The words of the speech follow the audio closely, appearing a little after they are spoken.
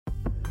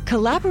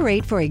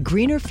Collaborate for a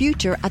greener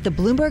future at the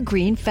Bloomberg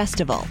Green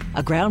Festival,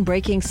 a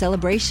groundbreaking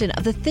celebration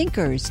of the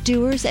thinkers,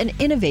 doers, and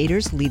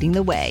innovators leading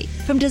the way.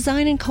 From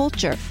design and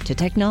culture to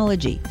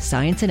technology,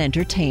 science, and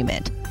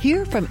entertainment.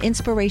 Hear from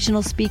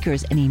inspirational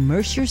speakers and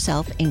immerse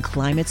yourself in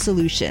climate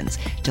solutions.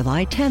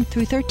 July 10th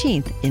through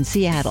 13th in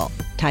Seattle.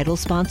 Title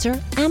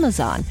sponsor,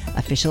 Amazon.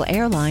 Official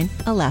airline,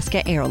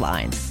 Alaska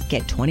Airlines.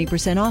 Get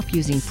 20% off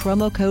using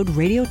promo code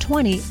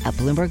radio20 at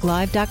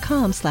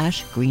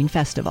BloombergLive.com/Green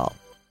Festival.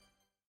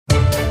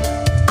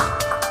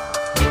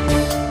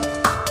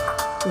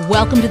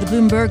 Welcome to the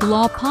Bloomberg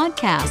Law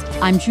Podcast.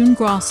 I'm June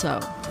Grosso.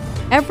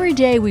 Every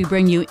day we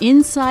bring you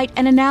insight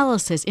and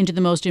analysis into the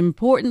most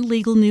important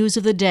legal news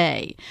of the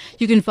day.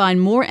 You can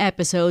find more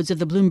episodes of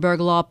the Bloomberg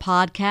Law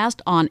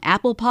Podcast on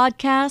Apple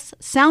Podcasts,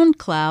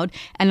 SoundCloud,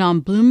 and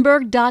on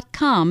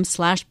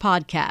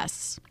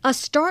Bloomberg.com/podcasts. A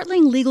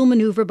startling legal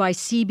maneuver by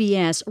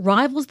CBS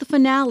rivals the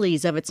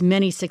finales of its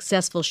many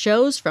successful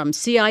shows from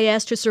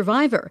CIS to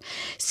Survivor.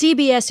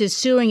 CBS is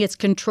suing its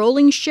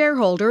controlling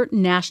shareholder,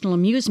 National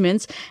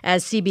Amusements,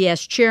 as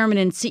CBS chairman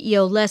and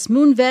CEO Les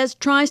Moonves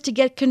tries to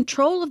get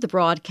control of the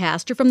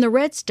broadcaster from the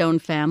Redstone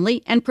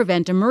family and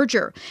prevent a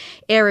merger.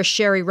 Heiress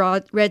Sherry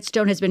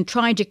Redstone has been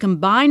trying to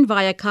combine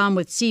Viacom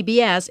with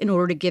CBS in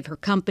order to give her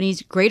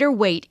companies greater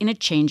weight in a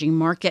changing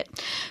market.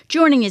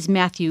 Joining is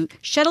Matthew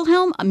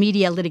Shettlehelm, a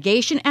media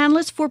litigation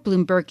analyst for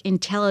Bloomberg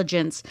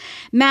Intelligence.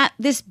 Matt,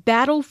 this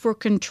battle for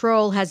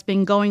control has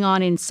been going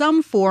on in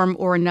some form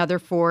or another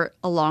for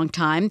a long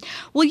time.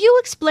 Will you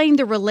explain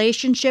the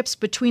relationships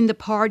between the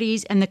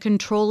parties and the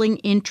controlling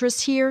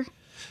interests here?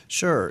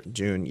 Sure,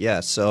 June.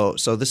 Yes. So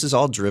this is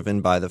all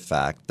driven by the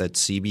fact that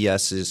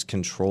CBS's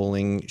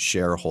controlling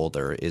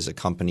shareholder is a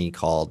company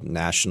called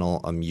National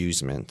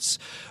Amusements,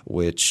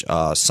 which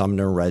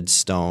Sumner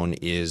Redstone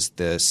is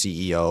the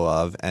CEO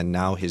of, and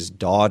now his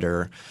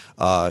daughter,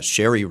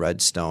 Sherry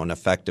Redstone,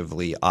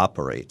 effectively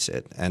operates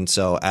it. And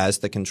so as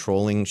the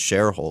controlling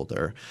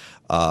shareholder,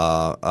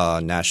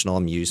 National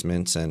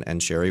Amusements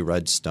and Sherry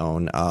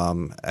Redstone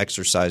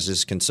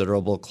exercises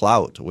considerable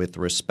clout with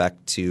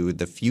respect to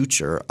the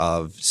future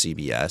of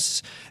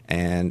CBS.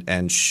 And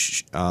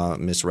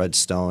Ms.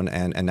 Redstone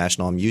and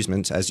National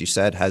Amusements, as you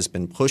said, has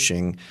been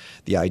pushing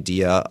the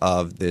idea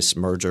of this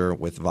merger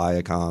with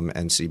Viacom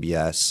and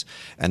CBS.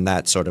 And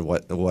that's sort of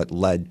what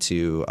led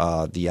to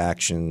the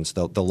actions,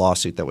 the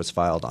lawsuit that was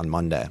filed on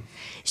Monday.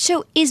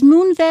 So is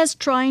Moonves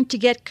trying to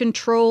get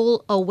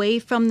control away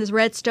from the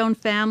Redstone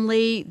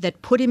family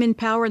that put him in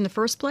power in the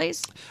first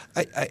place?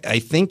 I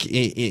think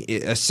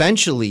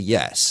essentially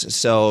yes.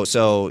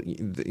 So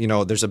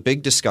there's a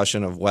big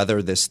discussion of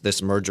whether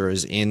this merger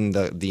is in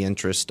the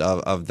interest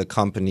of the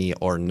company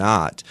or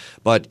not.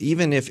 But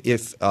even if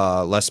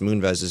Les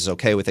Moonves is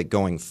okay with it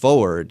going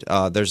forward,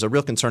 there's a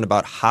real concern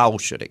about how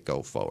should it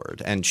go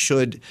forward, and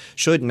should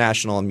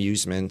National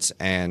Amusements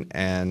and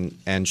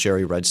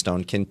Sherry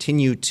Redstone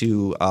continue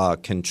to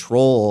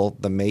control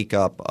the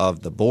makeup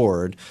of the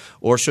board,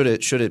 or should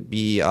it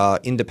be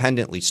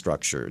independently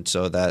structured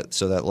so that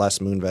Les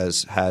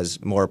Moonves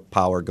has more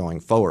power going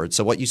forward?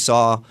 So what you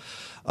saw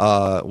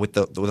with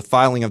the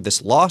filing of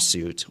this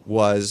lawsuit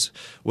was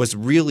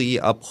really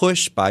a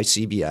push by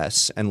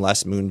CBS and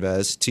Les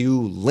Moonves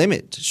to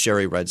limit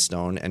Sherry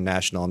Redstone and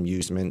National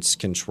Amusements'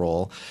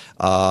 control,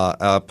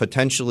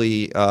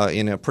 potentially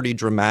in a pretty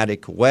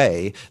dramatic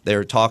way.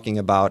 They're talking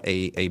about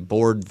a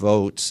board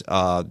vote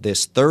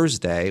this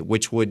Thursday,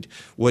 which would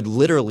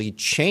literally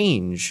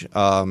change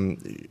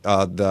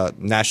the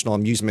National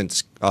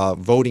Amusements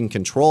voting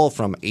control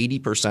from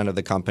 80% of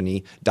the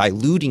company,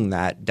 diluting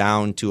that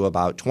down to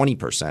about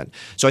 20%.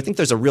 So I think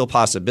there's a real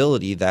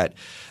possibility that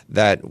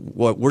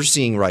what we're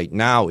seeing right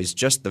now is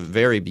just the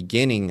very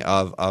beginning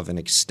of an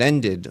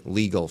extended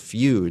legal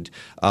feud,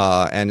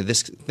 and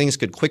things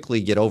could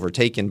quickly get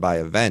overtaken by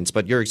events.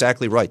 But you're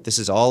exactly right. This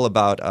is all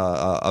about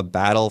a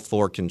battle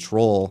for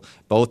control,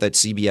 both at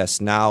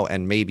CBS now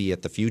and maybe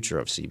at the future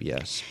of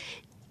CBS.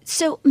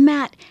 So,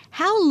 Matt,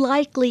 how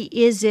likely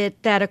is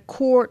it that a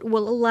court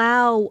will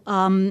allow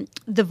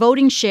the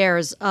voting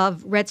shares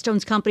of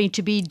Redstone's company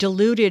to be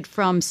diluted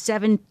from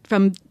 79%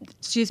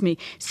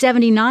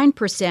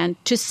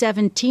 to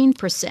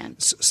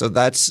 17%? So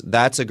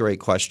that's a great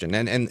question.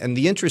 And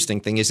the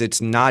interesting thing is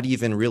it's not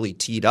even really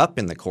teed up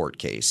in the court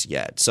case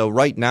yet. So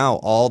right now,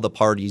 all the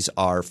parties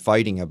are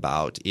fighting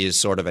about is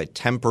sort of a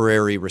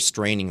temporary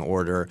restraining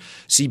order.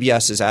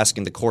 CBS is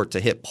asking the court to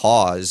hit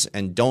pause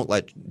and don't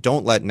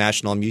let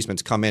National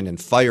Amusements come in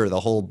and fire the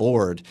whole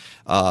board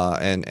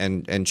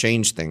and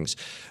change things.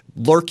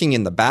 Lurking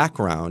in the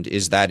background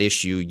is that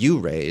issue you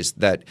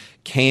raised, that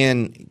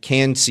can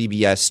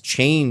CBS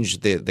change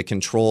the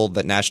control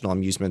that National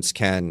Amusements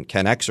can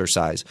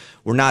exercise?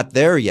 We're not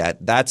there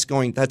yet.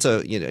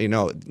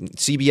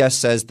 CBS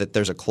says that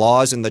there's a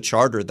clause in the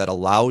charter that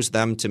allows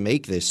them to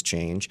make this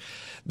change.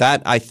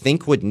 That I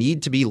think would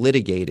need to be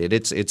litigated.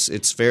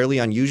 It's fairly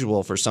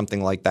unusual for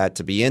something like that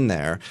to be in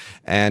there,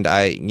 and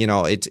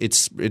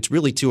it's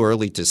really too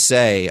early to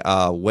say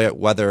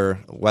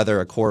whether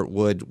a court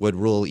would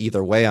rule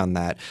either way on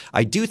that.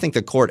 I do think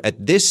the court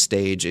at this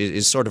stage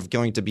is sort of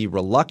going to be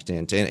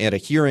reluctant at a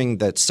hearing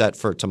that's set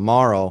for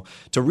tomorrow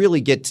to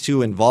really get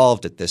too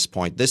involved at this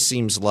point. This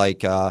seems like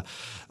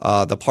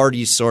the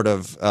parties sort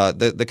of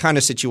the kind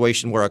of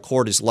situation where a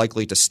court is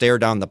likely to stare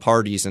down the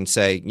parties and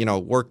say,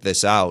 work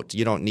this out.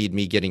 You don't need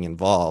me getting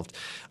involved.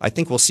 I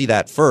think we'll see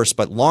that first,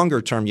 but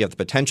longer term, you have the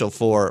potential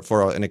for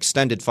an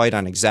extended fight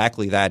on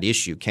exactly that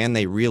issue. Can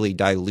they really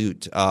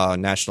dilute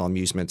National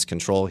Amusement's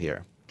control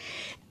here?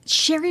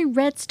 Sherry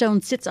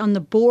Redstone sits on the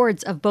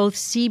boards of both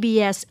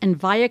CBS and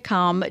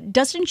Viacom.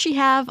 Doesn't she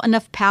have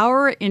enough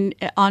power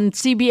on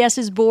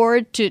CBS's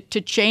board to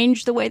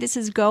change the way this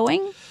is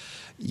going?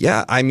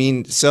 Yeah, I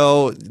mean,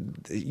 so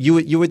you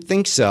would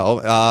think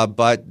so,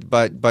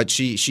 but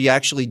she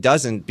actually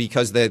doesn't,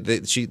 because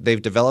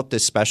they've developed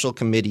this special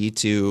committee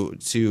to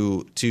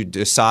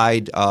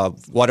decide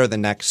what are the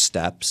next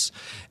steps,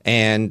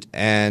 and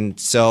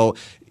so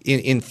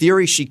in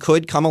theory she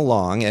could come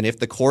along, and if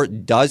the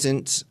court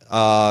doesn't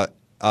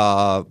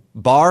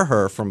bar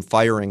her from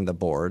firing the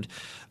board,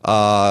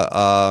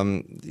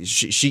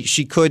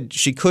 she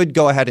could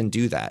go ahead and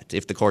do that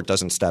if the court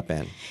doesn't step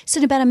in. So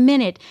in about a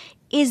minute.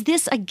 Is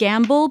this a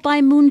gamble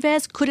by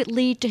Moonves? Could it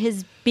lead to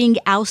his being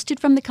ousted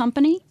from the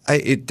company?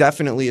 It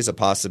definitely is a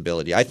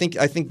possibility. I think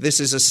this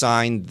is a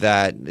sign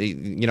that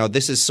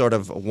this is sort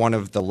of one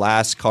of the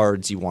last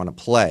cards you want to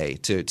play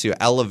to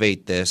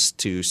elevate this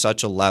to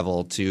such a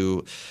level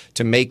to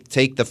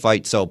take the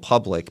fight so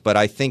public. But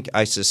I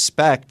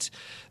suspect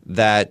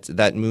that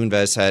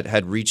Moonves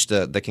had reached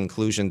the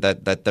conclusion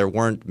that there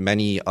weren't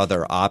many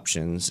other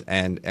options,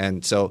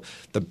 and so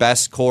the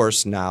best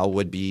course now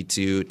would be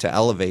to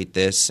elevate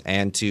this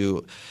and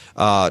to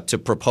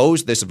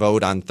propose this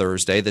vote on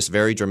Thursday, this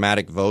very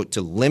dramatic vote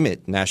to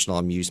limit National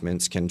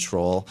Amusement's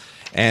control,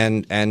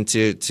 and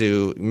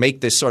to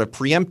make this sort of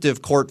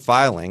preemptive court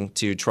filing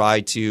to try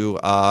to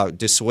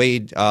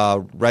dissuade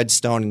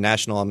Redstone and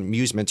National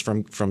Amusements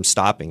from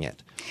stopping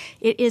it.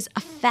 It is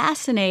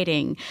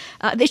fascinating.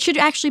 There should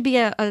actually be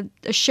a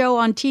show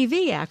on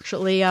TV,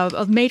 actually,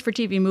 a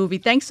made-for-TV movie.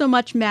 Thanks so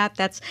much, Matt.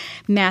 That's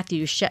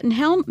Matthew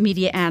Schettenhelm,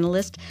 media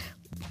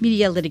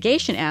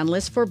litigation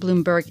analyst for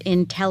Bloomberg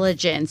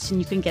Intelligence.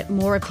 And you can get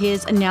more of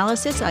his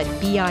analysis at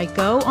BI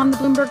Go on the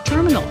Bloomberg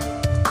Terminal.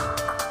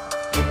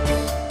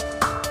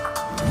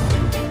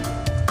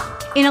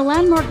 In a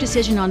landmark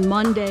decision on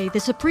Monday,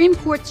 the Supreme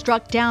Court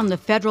struck down the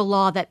federal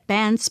law that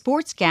bans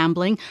sports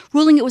gambling,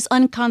 ruling it was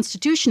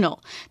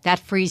unconstitutional. That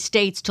frees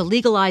states to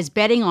legalize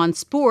betting on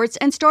sports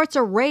and starts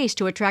a race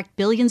to attract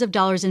billions of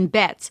dollars in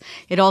bets.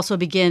 It also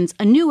begins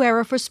a new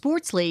era for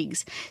sports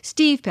leagues.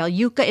 Steve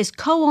Pagliuca is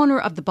co-owner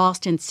of the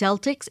Boston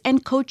Celtics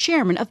and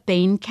co-chairman of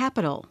Bain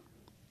Capital.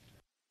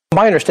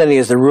 My understanding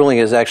is the ruling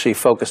is actually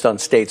focused on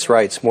states'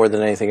 rights more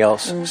than anything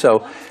else.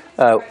 So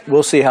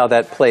we'll see how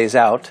that plays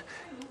out.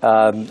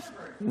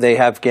 They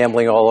have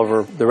gambling all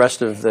over the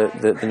rest of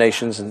the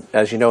nations, and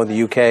as you know, in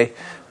the UK,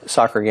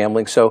 soccer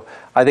gambling. So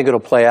I think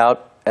it'll play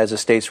out as a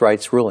states'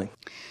 rights ruling.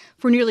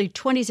 For nearly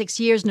 26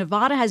 years,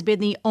 Nevada has been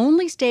the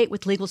only state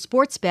with legal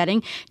sports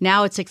betting.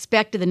 Now it's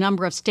expected the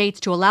number of states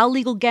to allow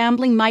legal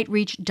gambling might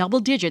reach double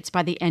digits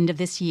by the end of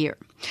this year.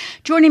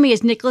 Joining me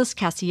is Nicholas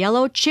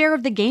Casiello, chair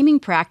of the gaming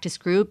practice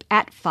group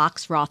at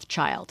Fox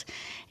Rothschild.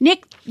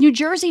 Nick, New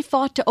Jersey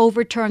fought to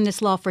overturn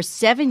this law for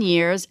 7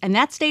 years, and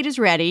that state is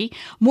ready.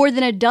 More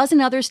than a dozen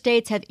other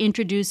states have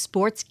introduced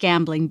sports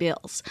gambling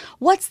bills.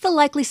 What's the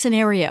likely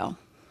scenario?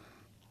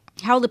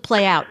 How will it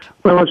play out?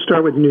 Well, let's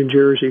start with New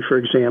Jersey, for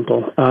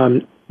example.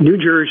 New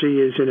Jersey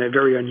is in a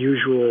very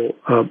unusual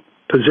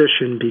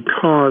position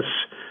because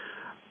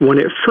when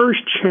it first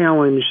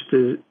challenged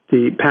the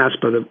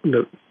PASPA,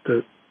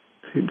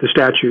 the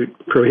statute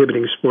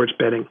prohibiting sports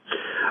betting,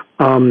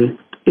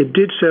 it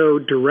did so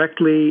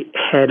directly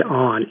head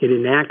on. It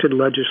enacted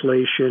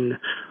legislation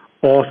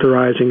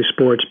authorizing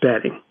sports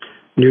betting.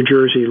 New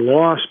Jersey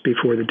lost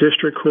before the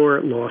district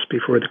court, lost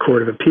before the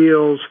Court of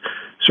Appeals,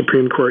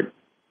 Supreme Court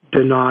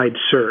denied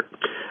cert.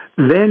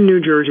 Then New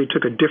Jersey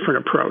took a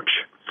different approach.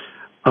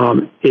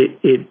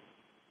 It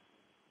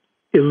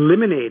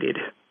eliminated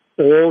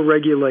all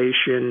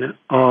regulation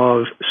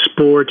of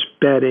sports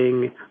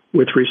betting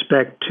with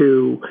respect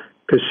to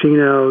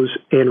casinos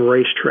and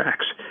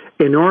racetracks,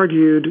 and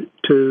argued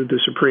to the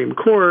Supreme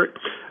Court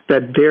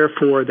that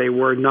therefore they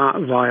were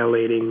not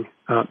violating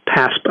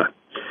PASPA.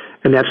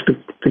 And that's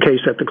the case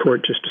that the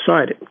court just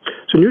decided.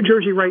 So New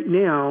Jersey right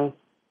now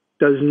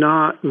does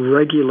not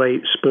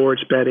regulate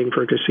sports betting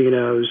for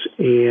casinos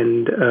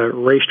and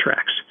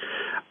racetracks.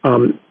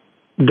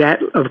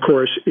 That, of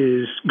course,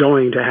 is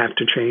going to have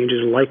to change,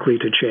 is likely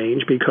to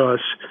change,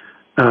 because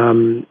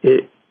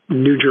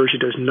New Jersey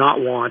does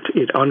not want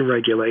it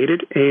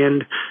unregulated,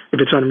 and if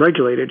it's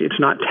unregulated, it's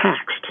not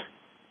taxed.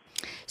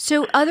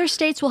 So other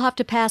states will have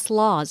to pass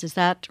laws, is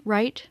that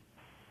right?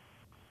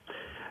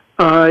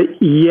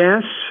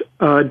 Yes,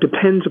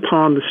 depends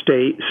upon the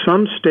state.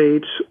 Some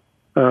states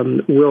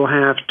will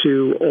have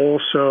to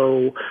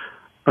also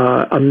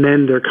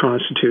amend their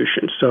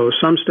constitution. So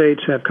some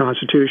states have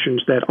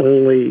constitutions that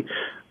only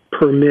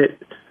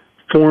permit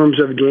forms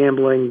of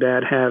gambling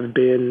that have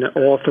been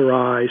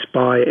authorized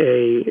by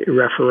a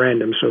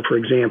referendum. So, for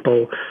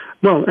example,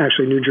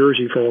 New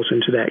Jersey falls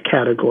into that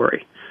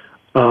category.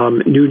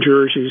 New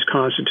Jersey's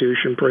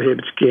constitution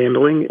prohibits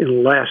gambling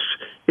unless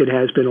it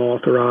has been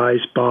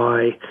authorized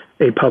by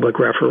a public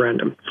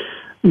referendum.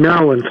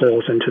 Maryland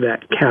falls into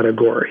that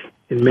category.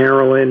 In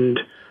Maryland,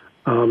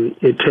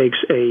 it takes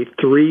a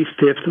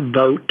 3/5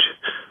 vote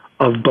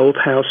of both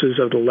houses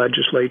of the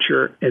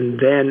legislature and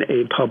then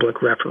a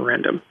public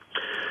referendum.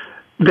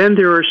 Then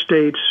there are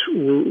states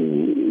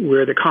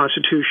where the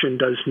Constitution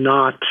does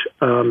not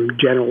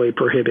generally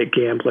prohibit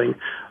gambling.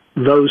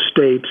 Those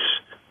states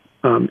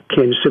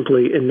can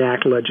simply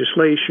enact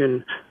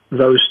legislation.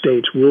 Those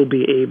states will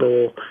be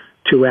able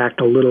to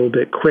act a little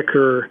bit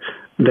quicker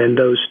than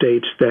those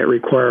states that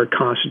require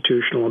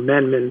constitutional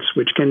amendments,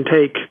 which can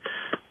take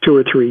 2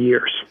 or 3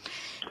 years.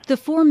 The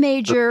 4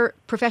 major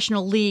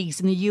professional leagues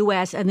in the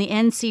U.S. and the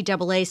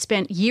NCAA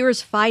spent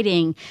years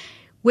fighting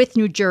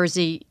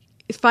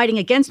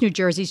against New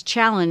Jersey's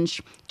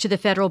challenge to the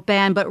federal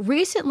ban. But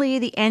recently,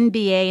 the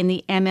NBA and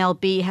the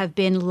MLB have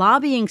been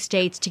lobbying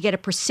states to get a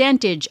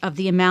percentage of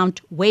the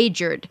amount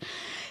wagered.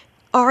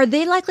 Are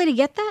they likely to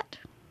get that?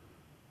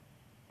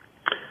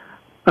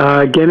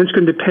 Again, it's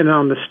going to depend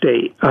on the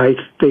state. I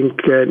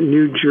think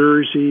New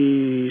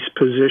Jersey's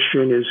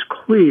position is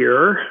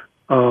clear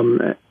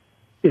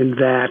in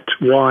that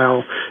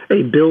while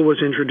a bill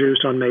was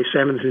introduced on May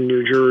 7th in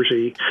New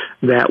Jersey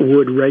that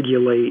would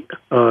regulate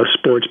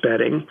sports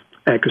betting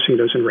at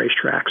casinos and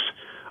racetracks,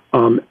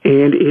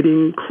 and it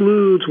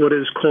includes what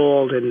is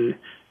called an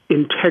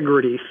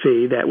integrity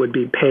fee that would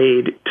be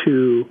paid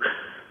to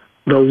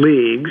the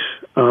leagues,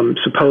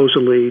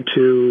 supposedly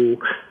to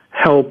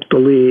help the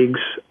leagues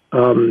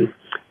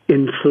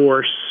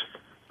enforce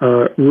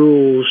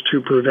rules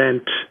to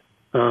prevent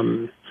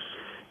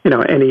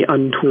any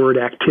untoward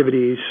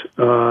activities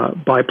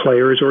by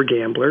players or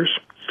gamblers.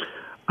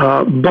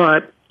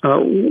 But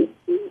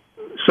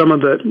some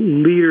of the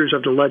leaders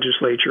of the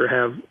legislature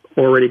have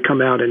already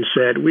come out and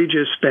said, we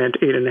just spent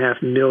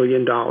 $8.5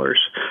 million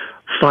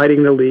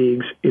fighting the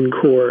leagues in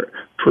court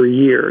for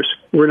years.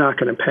 We're not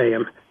going to pay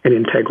them an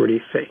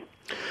integrity fee.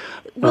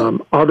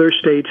 Other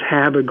states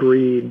have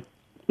agreed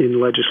in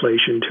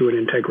legislation to an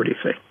integrity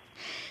fee.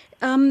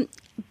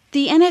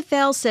 The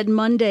NFL said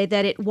Monday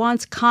that it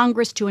wants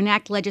Congress to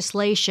enact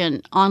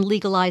legislation on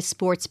legalized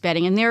sports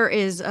betting, and there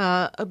is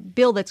a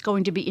bill that's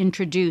going to be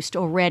introduced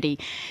already.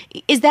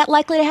 Is that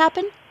likely to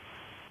happen?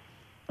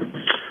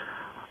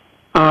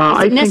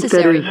 I think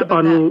that is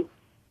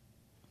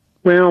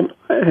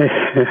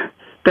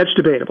that's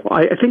debatable.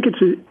 I think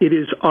it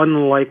is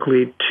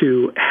unlikely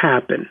to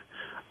happen.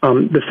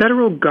 The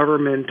federal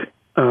government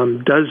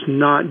does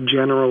not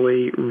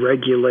generally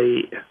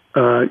regulate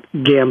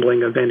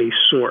gambling of any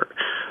sort.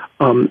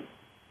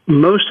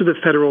 Most of the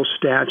federal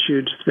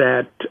statutes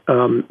that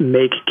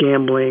make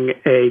gambling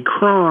a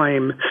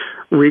crime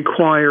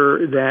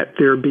require that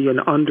there be an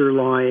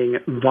underlying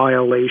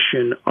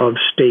violation of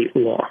state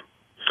law.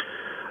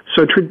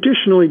 So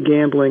traditionally,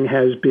 gambling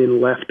has been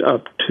left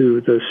up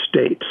to the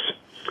states.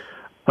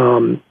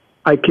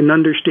 I can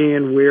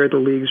understand where the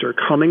leagues are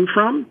coming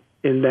from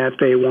in that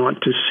they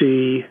want to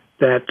see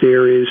that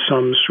there is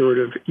some sort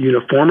of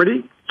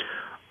uniformity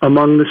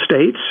among the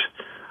states,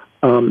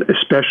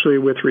 especially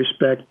with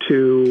respect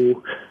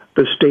to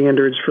the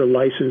standards for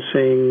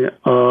licensing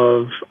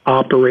of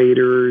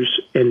operators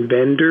and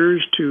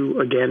vendors to,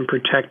 again,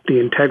 protect the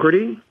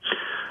integrity.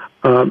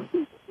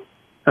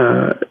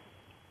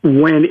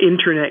 When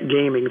Internet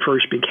gaming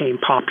first became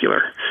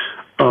popular,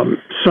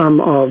 some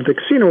of the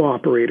casino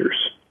operators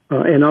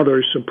and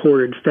others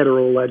supported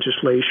federal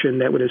legislation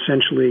that would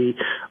essentially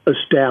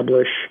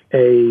establish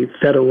a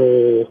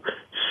federal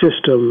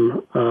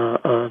system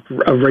of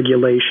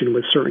regulation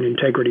with certain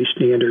integrity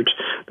standards.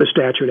 The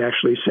statute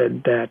actually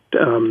said that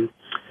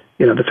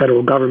the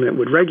federal government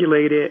would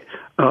regulate it,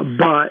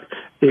 but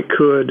it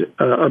could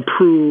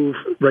approve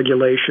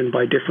regulation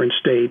by different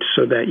states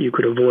so that you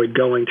could avoid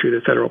going through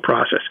the federal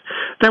process.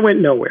 That went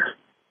nowhere.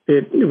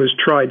 It was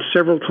tried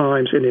several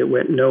times and it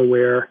went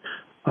nowhere.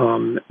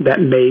 That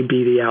may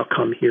be the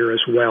outcome here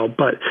as well.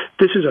 But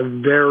this is a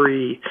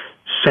very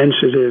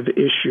sensitive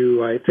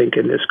issue, I think,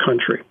 in this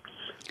country.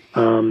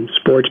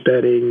 Sports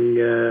betting,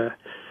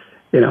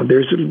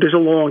 there's a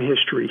long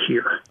history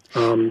here.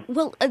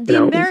 The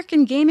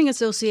American Gaming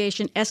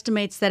Association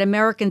estimates that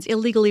Americans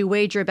illegally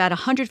wager about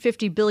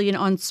 $150 billion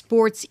on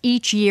sports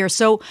each year.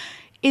 So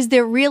is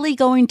there really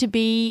going to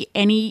be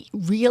any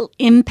real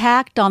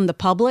impact on the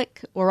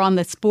public or on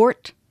the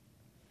sport?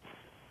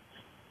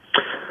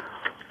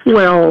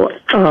 Well,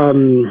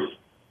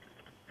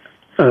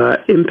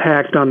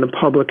 impact on the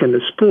public and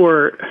the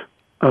sport,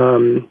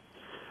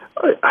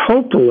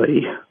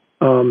 hopefully,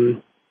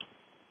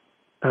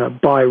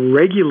 by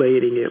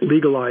regulating it,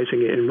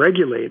 legalizing it, and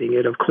regulating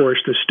it, of course,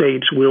 the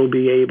states will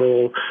be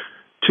able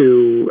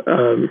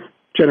to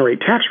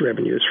generate tax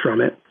revenues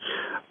from it.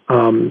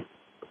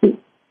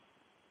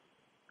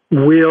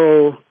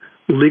 Will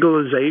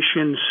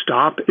legalization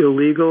stop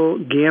illegal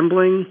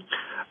gambling?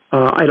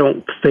 I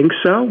don't think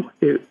so.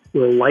 It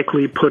will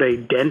likely put a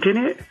dent in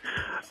it.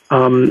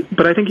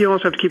 But I think you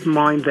also have to keep in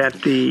mind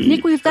that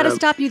Nick, we've got to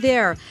stop you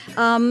there.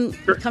 Come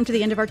to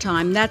the end of our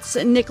time. That's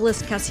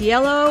Nicholas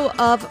Casiello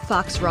of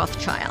Fox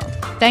Rothschild.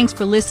 Thanks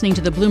for listening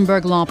to the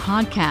Bloomberg Law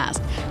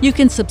Podcast. You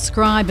can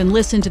subscribe and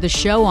listen to the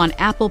show on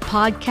Apple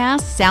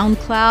Podcasts,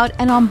 SoundCloud,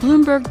 and on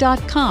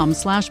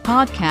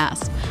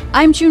Bloomberg.com/podcast.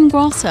 I'm June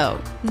Grosso.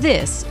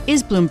 This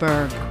is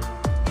Bloomberg.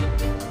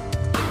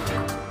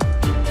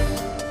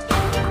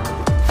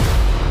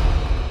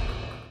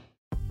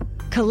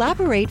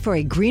 Collaborate for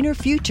a greener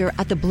future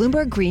at the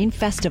Bloomberg Green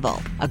Festival,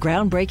 a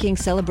groundbreaking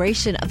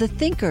celebration of the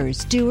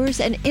thinkers, doers,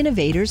 and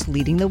innovators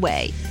leading the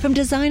way. From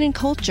design and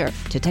culture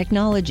to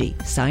technology,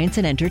 science,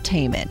 and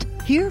entertainment.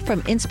 Hear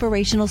from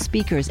inspirational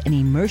speakers and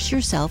immerse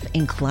yourself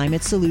in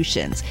climate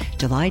solutions.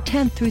 July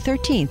 10th through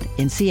 13th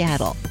in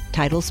Seattle.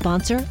 Title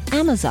sponsor,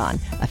 Amazon.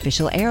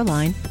 Official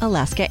airline,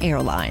 Alaska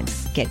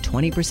Airlines. Get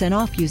 20%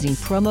 off using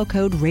promo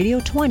code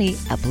radio20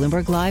 at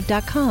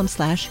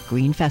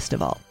BloombergLive.com/Green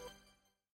Festival.